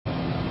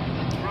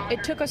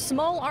It took a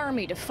small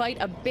army to fight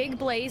a big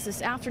blaze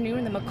this afternoon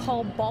in the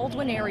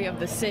McCall-Baldwin area of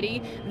the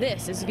city.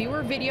 This is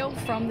viewer video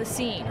from the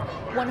scene.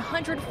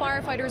 100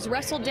 firefighters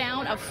wrestled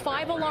down a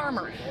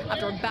 5-alarmer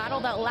after a battle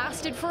that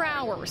lasted for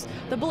hours.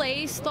 The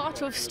blaze thought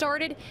to have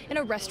started in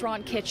a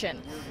restaurant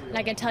kitchen. And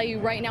I can tell you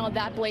right now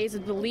that blaze is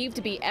believed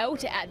to be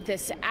out at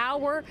this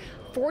hour.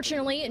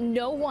 Fortunately,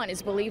 no one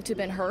is believed to have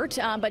been hurt,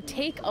 but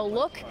take a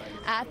look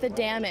at the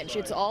damage.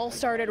 It's all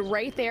started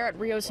right there at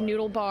Rio's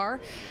Noodle Bar.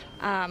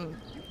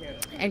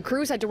 And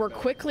crews had to work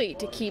quickly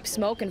to keep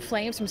smoke and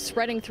flames from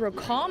spreading through a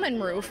common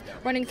roof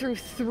running through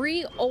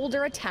 3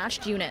 older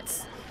attached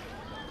units.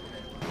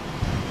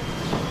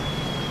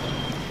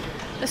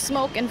 The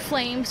smoke and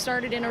flames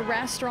started in a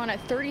restaurant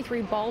at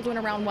 33 Baldwin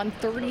around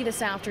 1:30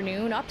 this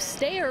afternoon.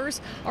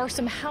 Upstairs are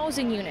some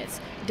housing units.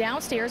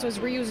 Downstairs was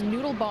Rio's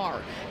Noodle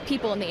Bar.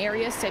 People in the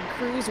area said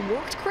crews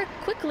worked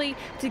quickly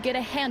to get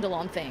a handle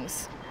on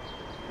things.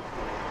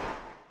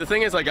 The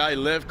thing is, I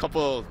live a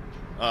couple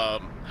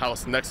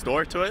house next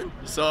door to it,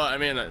 so I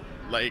mean,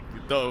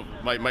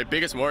 my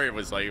biggest worry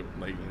was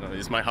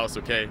is my house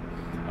okay?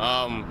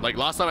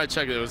 Last time I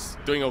checked, it was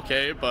doing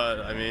okay,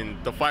 but I mean,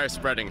 the fire's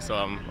spreading, so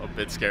I'm a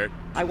bit scared.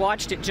 I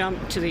watched it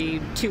jump to the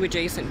 2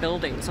 adjacent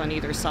buildings on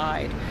either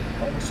side.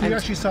 So you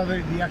actually saw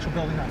the actual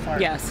building on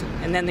fire? Yes,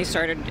 and then they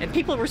started, and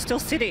people were still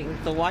sitting,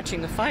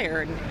 watching the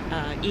fire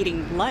and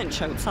eating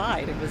lunch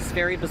outside. It was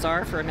very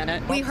bizarre for a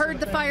minute. We heard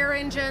the fire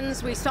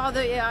engines, we saw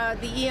the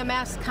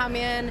EMS come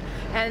in,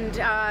 and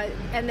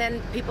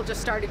then people just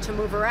started to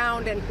move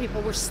around, and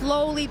people were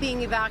slowly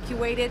being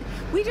evacuated.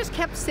 We just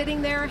kept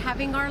sitting there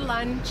having our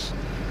lunch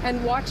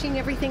and watching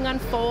everything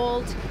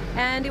unfold.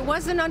 And it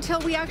wasn't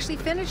until we actually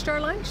finished our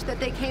lunch that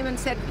they came and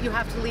said, you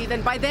have to leave.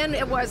 And by then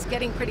it was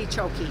getting pretty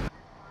choky.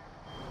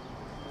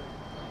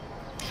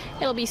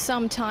 It'll be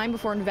some time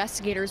before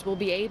investigators will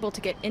be able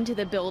to get into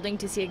the building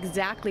to see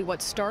exactly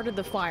what started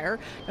the fire.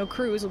 No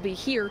crews will be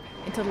here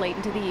until late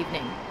into the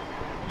evening.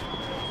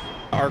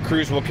 Our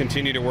crews will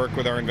continue to work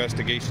with our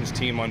investigations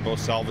team on both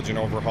salvage and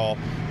overhaul.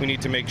 We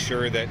need to make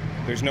sure that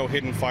there's no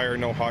hidden fire,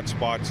 no hot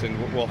spots, and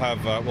we'll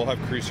have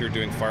crews here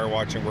doing fire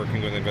watch and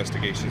working with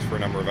investigations for a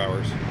number of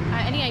hours.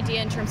 Any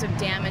idea in terms of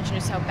damage and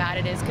just how bad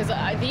it is? Because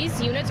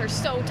these units are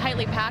so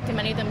tightly packed and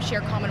many of them share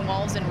common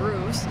walls and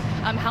roofs.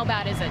 How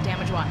bad is it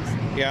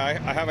damage-wise?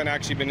 Yeah, I haven't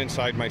actually been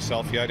inside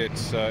myself yet.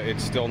 It's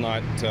still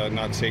not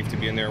safe to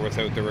be in there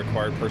without the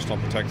required personal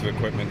protective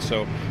equipment.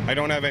 So I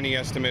don't have any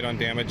estimate on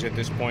damage at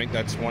this point.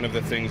 That's one of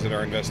the things that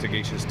our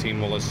investigations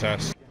team will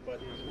assess.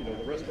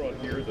 The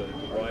restaurant here, the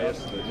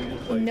Rias, the noodle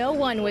place. No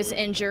one was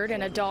injured,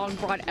 and a dog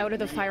brought out of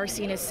the fire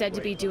scene is said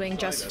to be doing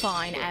just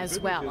fine as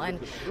well. And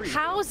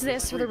how's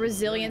this for the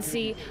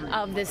resiliency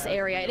of this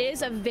area? It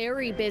is a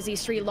very busy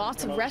street,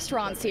 lots of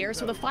restaurants here.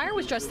 So the fire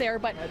was just there,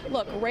 but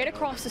look, right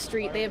across the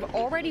street, they have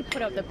already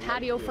put out the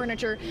patio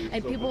furniture,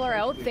 and people are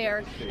out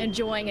there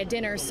enjoying a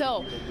dinner.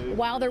 So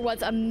while there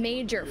was a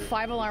major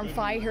 5-alarm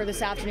fire here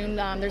this afternoon,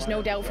 there's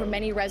no doubt for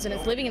many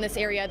residents living in this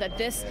area that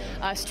this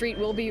street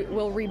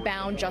will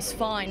rebound just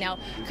fine. Now,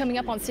 coming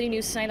up on City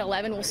News tonight at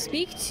 11, we'll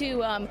speak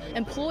to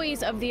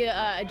employees of the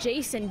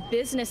adjacent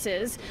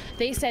businesses.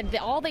 They said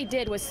that all they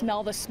did was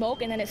smell the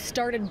smoke, and then it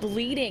started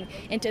bleeding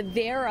into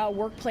their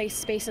workplace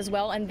space as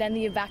well, and then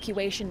the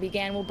evacuation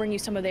began. We'll bring you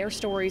some of their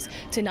stories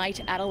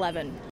tonight at 11.